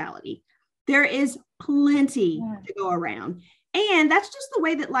scarcity mentality, there is plenty to go around. And that's just the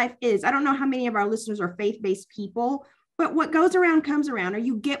way that life is. I don't know how many of our listeners are faith-based people, but what goes around comes around, or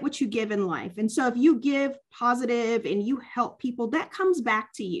you get what you give in life. And so if you give positive and you help people, that comes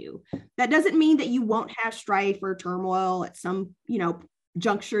back to you. That doesn't mean that you won't have strife or turmoil at some,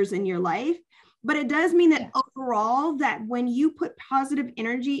 junctures in your life. But it does mean that overall, that when you put positive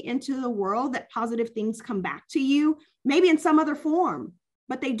energy into the world, that positive things come back to you, maybe in some other form,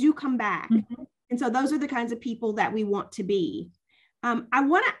 but they do come back. Mm-hmm. And so those are the kinds of people that we want to be. I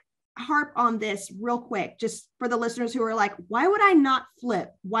want to harp on this real quick, just for the listeners who are like, why would I not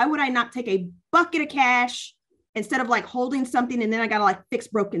flip? Why would I not take a bucket of cash instead of holding something and then I got to fix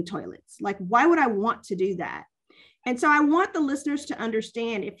broken toilets? Why would I want to do that? And so I want the listeners to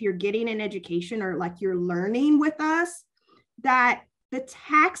understand, if you're getting an education or you're learning with us, that the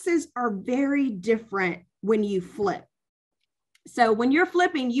taxes are very different when you flip. So when you're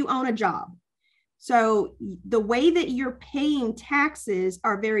flipping, you own a job. So the way that you're paying taxes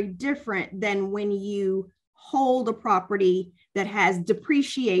are very different than when you hold a property that has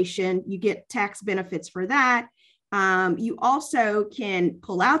depreciation. You get tax benefits for that. You also can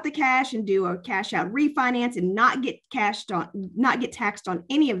pull out the cash and do a cash out refinance and not get taxed on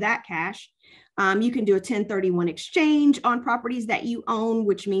any of that cash. You can do a 1031 exchange on properties that you own,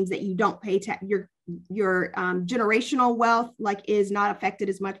 which means that you don't pay your generational wealth is not affected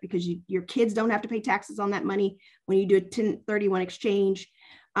as much, because your kids don't have to pay taxes on that money when you do a 1031 exchange.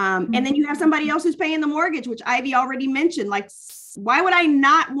 And then you have somebody else who's paying the mortgage, which Ivy already mentioned. Why would I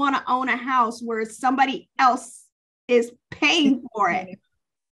not want to own a house where somebody else is paying for it?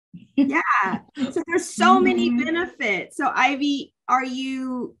 Yeah. So there's so many benefits. So Ivy, do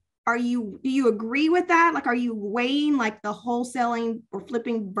you agree with that? Are you weighing the wholesaling or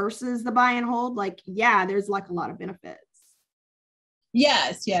flipping versus the buy and hold? There's a lot of benefits.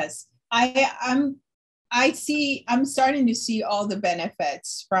 Yes. I'm starting to see all the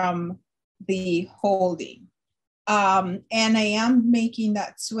benefits from the holding. And I am making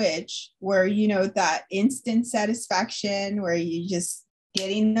that switch where, that instant satisfaction where you just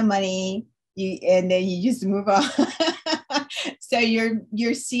getting the money, and then you just move on. So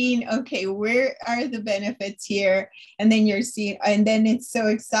you're seeing, okay, where are the benefits here? And then you're seeing, and then it's so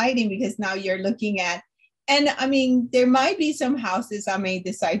exciting because now you're looking at, and there might be some houses I may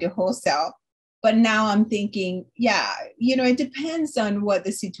decide to wholesale, but now I'm thinking, it depends on what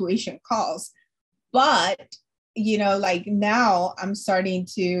the situation calls. But now I'm starting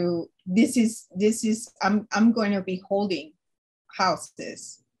to, I'm going to be holding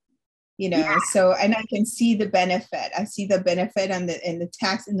houses, so, and I can see the benefit. I see the benefit in the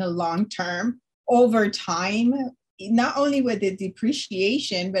tax in the long term over time, not only with the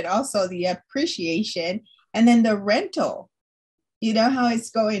depreciation, but also the appreciation, and then the rental. You know how it's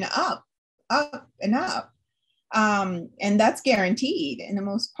going up and up. And that's guaranteed in the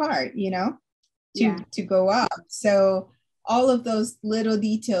most part, to go up. So all of those little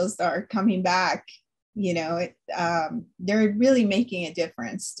details that are coming back, they're really making a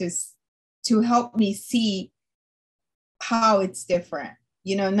difference to help me see how it's different,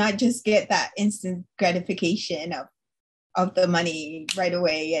 not just get that instant gratification of the money right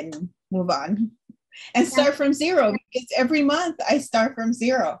away and move on and start from zero, because every month I start from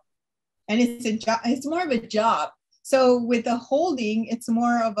zero. And it's a job. It's more of a job. So with the holding, it's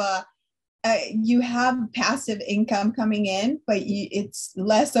more of you have passive income coming in, but it's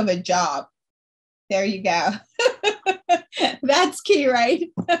less of a job. There you go. That's key, right?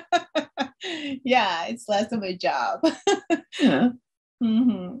 Yeah, it's less of a job.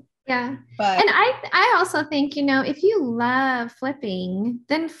 Mm-hmm. Yeah. But and I also think, if you love flipping,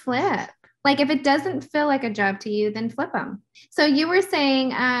 then flip. Like if it doesn't feel like a job to you, then flip them. So you were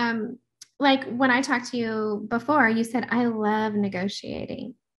saying, like when I talked to you before, you said, I love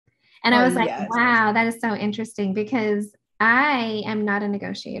negotiating. And I was like, yes. Wow, that is so interesting, because I am not a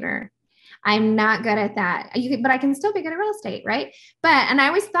negotiator. I'm not good at that. But I can still be good at real estate, right? And I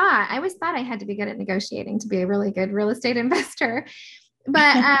always thought I had to be good at negotiating to be a really good real estate investor.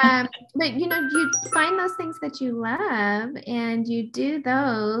 But you find those things that you love and you do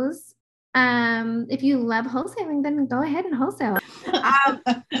those. If you love wholesaling, then go ahead and wholesale.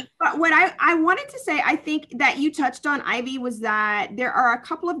 But what I wanted to say, I think that you touched on, Ivy, was that there are a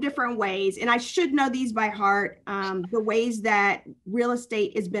couple of different ways, and I should know these by heart, the ways that real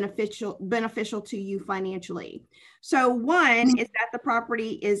estate is beneficial to you financially. So one is that the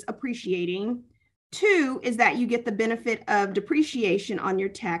property is appreciating. Two is that you get the benefit of depreciation on your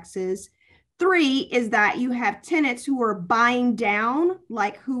taxes. Three is that you have tenants who are buying down,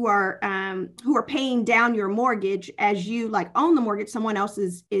 like who are paying down your mortgage as you like own the mortgage. Someone else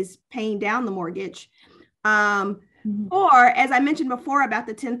is paying down the mortgage. Or as I mentioned before about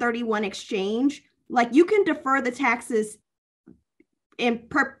the 1031 exchange, like you can defer the taxes in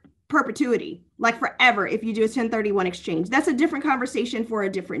perpetuity, like forever, if you do a 1031 exchange. That's a different conversation for a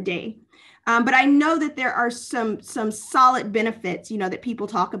different day. But I know that there are some solid benefits, that people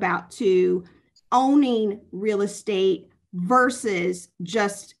talk about to owning real estate versus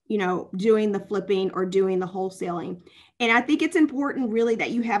just, doing the flipping or doing the wholesaling. And I think it's important really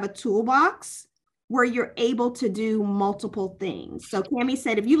that you have a toolbox where you're able to do multiple things. So Camille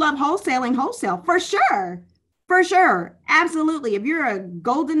said, if you love wholesaling, wholesale, for sure. For sure. Absolutely. If you're a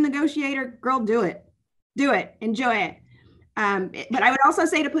golden negotiator, girl, do it. Do it. Enjoy it. But I would also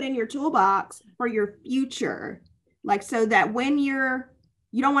say to put in your toolbox for your future, like so that when you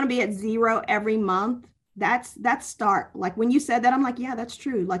don't want to be at zero every month. That's start. Like when you said that, I'm like, yeah, that's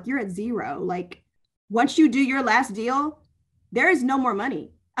true. Like you're at zero. Like once you do your last deal, there is no more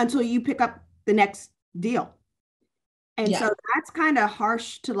money until you pick up the next deal. And so that's kind of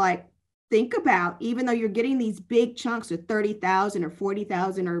harsh to like think about, even though you're getting these big chunks of 30,000 or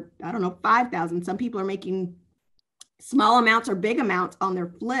 40,000 or I don't know, 5,000. Some people are making small amounts or big amounts on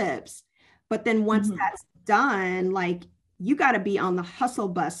their flips. But then once that's done, like you got to be on the hustle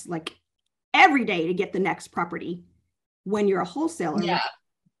bus like every day to get the next property when you're a wholesaler. Yeah. Right?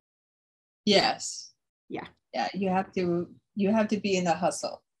 Yes. Yeah. Yeah. You have to be in the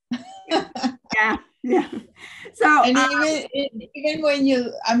hustle. Yeah. So and even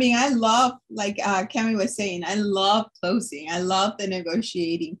when I love, like Camille was saying, I love closing. I love the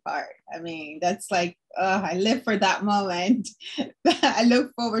negotiating part. I mean, that's like, I live for that moment. I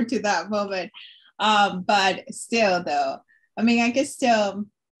look forward to that moment. But still though, I mean, I can still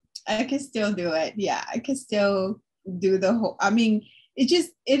do it. Yeah. I can still do the whole, I mean,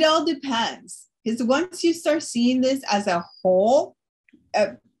 it all depends. Because once you start seeing this as a whole,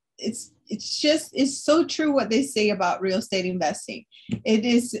 it's so true what they say about real estate investing. It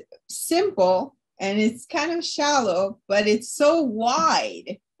is simple and it's kind of shallow, but it's so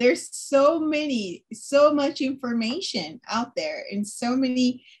wide. There's so much information out there and so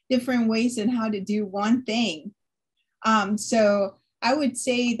many different ways on how to do one thing. So I would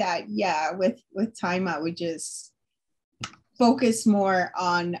say that, yeah, with time, I would just focus more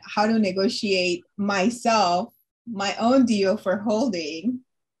on how to negotiate myself, my own deal for holding.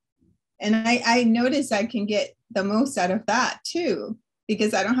 And I notice I can get the most out of that too,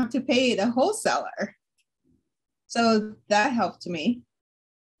 because I don't have to pay the wholesaler. So that helped me.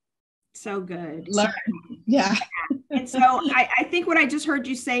 So good. Learn. Yeah. And so I think what I just heard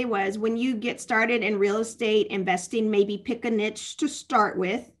you say was when you get started in real estate investing, maybe pick a niche to start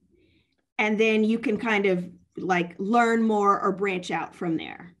with, and then you can kind of like learn more or branch out from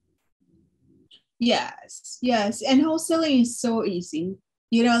there. Yes, yes. And wholesaling is so easy.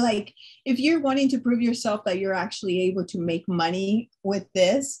 You know, like if you're wanting to prove yourself that you're actually able to make money with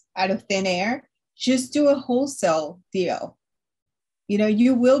this out of thin air, just do a wholesale deal. You know,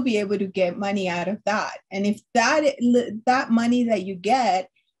 you will be able to get money out of that. And if that money that you get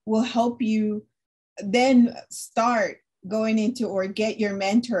will help you then start going into or get your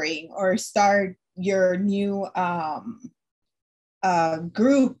mentoring or start your new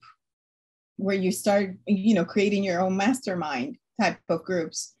group where you start, you know, creating your own mastermind type of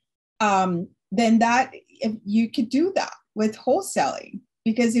groups, then that if you could do that with wholesaling,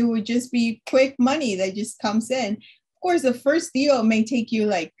 because it would just be quick money that just comes in. Of course, the first deal may take you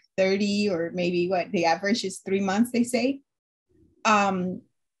like 30 or maybe what the average is 3 months, they say.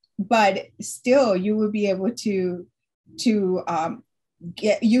 But still, you will be able to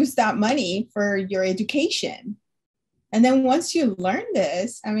use that money for your education. And then once you learn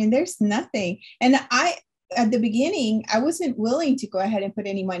this, I mean, there's nothing. And at the beginning, I wasn't willing to go ahead and put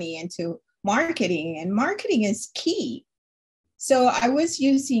any money into marketing, and marketing is key. So I was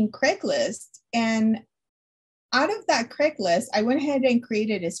using Craigslist, and out of that Craigslist, I went ahead and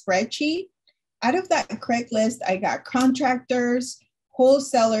created a spreadsheet. Out of that Craigslist, I got contractors,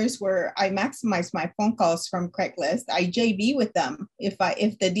 wholesalers where I maximize my phone calls from Craigslist. I JV with them. If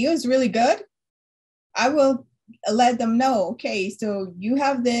the deal is really good, I will let them know, okay, so you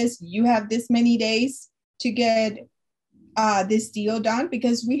have this many days to get this deal done,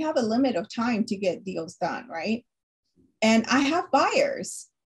 because we have a limit of time to get deals done, right? And I have buyers,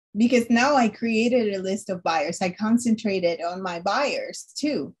 because now I created a list of buyers. I concentrated on my buyers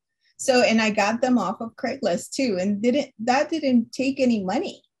too. So, and I got them off of Craigslist too, and that didn't take any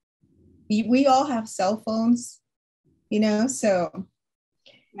money. We all have cell phones, you know, so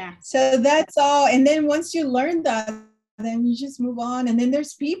yeah. So that's all. And then once you learn that, then you just move on. And then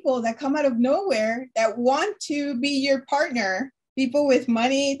there's people that come out of nowhere that want to be your partner, people with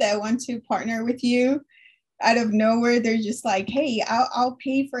money that want to partner with you out of nowhere. They're just like, hey, I'll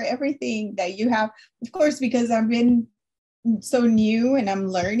pay for everything that you have. Of course, because I've been so new and I'm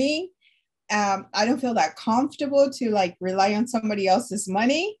learning, I don't feel that comfortable to like rely on somebody else's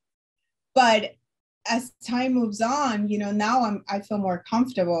money. But as time moves on, you know, now I feel more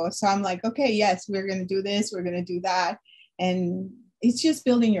comfortable. So I'm like, okay, yes, we're going to do this. We're going to do that. And it's just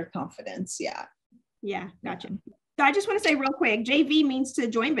building your confidence. Yeah. Yeah. Gotcha. So I just want to say real quick, JV means to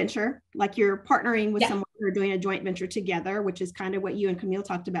joint venture, like you're partnering with someone who are doing a joint venture together, which is kind of what you and Camille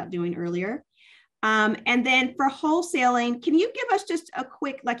talked about doing earlier. And then for wholesaling, can you give us just a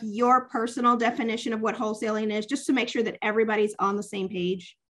quick, like your personal definition of what wholesaling is, just to make sure that everybody's on the same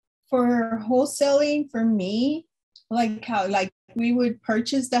page? For wholesaling, for me, like how like we would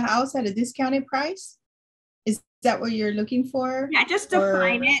purchase the house at a discounted price. Is that what you're looking for? Yeah, just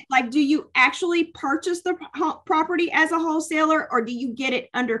define it. Like, do you actually purchase the property as a wholesaler, or do you get it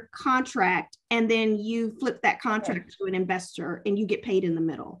under contract and then you flip that contract to an investor and you get paid in the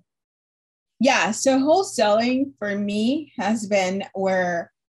middle? Yeah, so wholesaling for me has been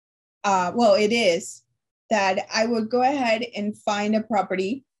where, it is that I would go ahead and find a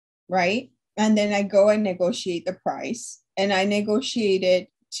property, right? And then I go and negotiate the price, and I negotiate it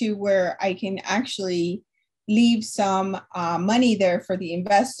to where I can actually leave some money there for the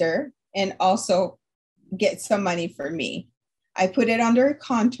investor and also get some money for me. I put it under a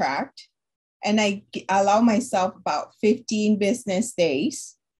contract, and I allow myself about 15 business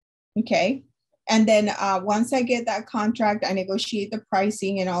days. Okay. And then once I get that contract, I negotiate the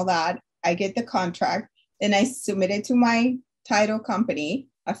pricing and all that. I get the contract. Then I submit it to my title company.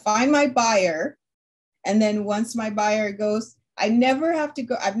 I find my buyer. And then once my buyer goes, I never have to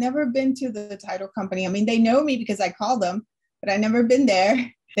go. I've never been to the title company. I mean, they know me because I call them, but I've never been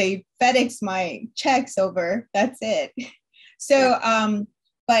there. They FedEx my checks over. That's it. So,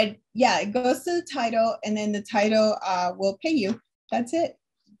 but yeah, it goes to the title, and then the title will pay you. That's it.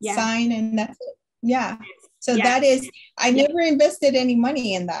 Yeah. Sign, and that's it. Yeah. So that is, I never invested any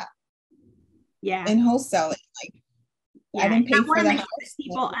money in that. Yeah. In wholesaling. Like, I didn't pay for the house.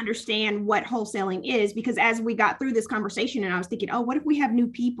 People understand what wholesaling is, because as we got through this conversation, and I was thinking, oh, what if we have new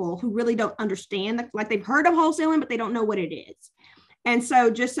people who really don't understand, like they've heard of wholesaling, but they don't know what it is. And so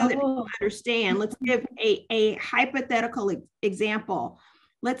just so that people understand, let's give a hypothetical example.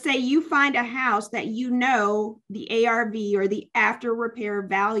 Let's say you find a house that you know the ARV or the after repair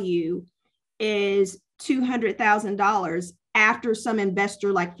value is $200,000. After some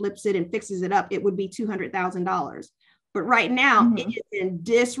investor like flips it and fixes it up, it would be $200,000. But right now it is in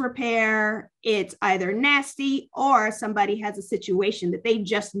disrepair. It's either nasty or somebody has a situation that they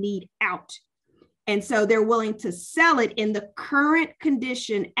just need out. And so they're willing to sell it in the current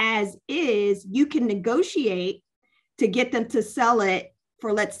condition as is. You can negotiate to get them to sell it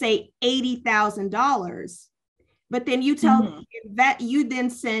for, let's say, $80,000. But then you tell that you then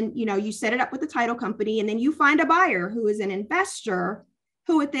send, you set it up with the title company, and then you find a buyer who is an investor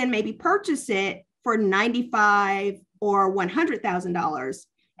who would then maybe purchase it for $95,000 or $100,000.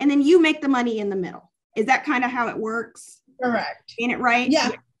 And then you make the money in the middle. Is that kind of how it works? Correct. Ain't it right?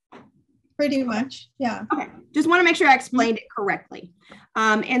 Yeah. Pretty much. Yeah. Okay. Just want to make sure I explained it correctly.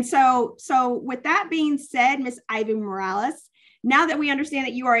 And so with that being said, Miss Ivy Morales, now that we understand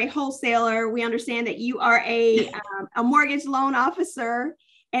that you are a wholesaler, we understand that you are a mortgage loan officer,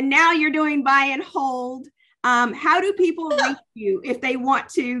 and now you're doing buy and hold. How do people reach you if they want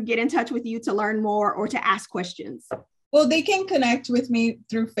to get in touch with you to learn more or to ask questions? Well, they can connect with me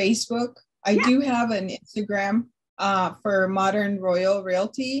through Facebook. I do have an Instagram for Modern Royal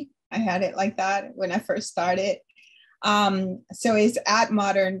Realty. I had it like that when I first started. So it's at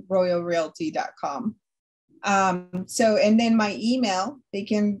modernroyalrealty.com. And then my email, they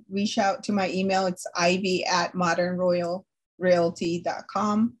can reach out to my email. It's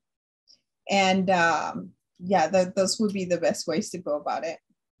ivy@modernroyalrealty.com. And those would be the best ways to go about it.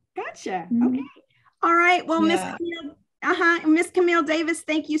 Gotcha. Okay. All right. Well, Miss Camille Davis,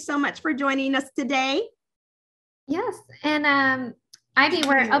 thank you so much for joining us today. Yes. And Ivy,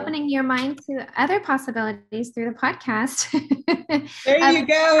 we're opening your mind to other possibilities through the podcast. There you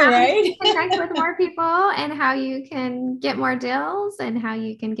go, right? You can connect with more people and how you can get more deals and how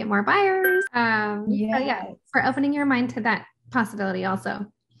you can get more buyers. So we're opening your mind to that possibility also.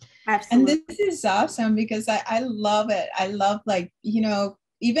 Absolutely. And this is awesome because I love it. I love,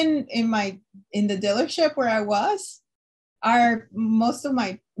 even in the dealership where I was, most of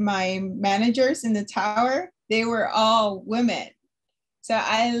my managers in the tower, they were all women. So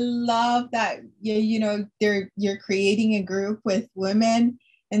I love that, you're creating a group with women,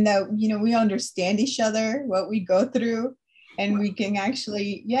 and that, we understand each other, what we go through, and we can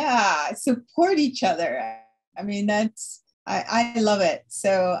actually, support each other. I mean, I love it.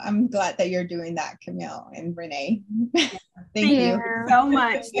 So I'm glad that you're doing that, Camille and Renee. Thank you so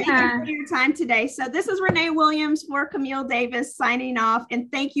much. Thank you for your time today. So this is Renee Williams for Camille Davis signing off.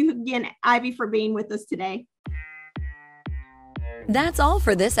 And thank you again, Ivy, for being with us today. That's all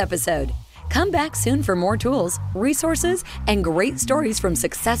for this episode. Come back soon for more tools, resources, and great stories from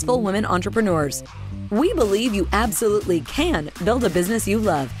successful women entrepreneurs. We believe you absolutely can build a business you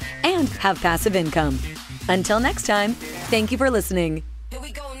love and have passive income. Until next time, thank you for listening.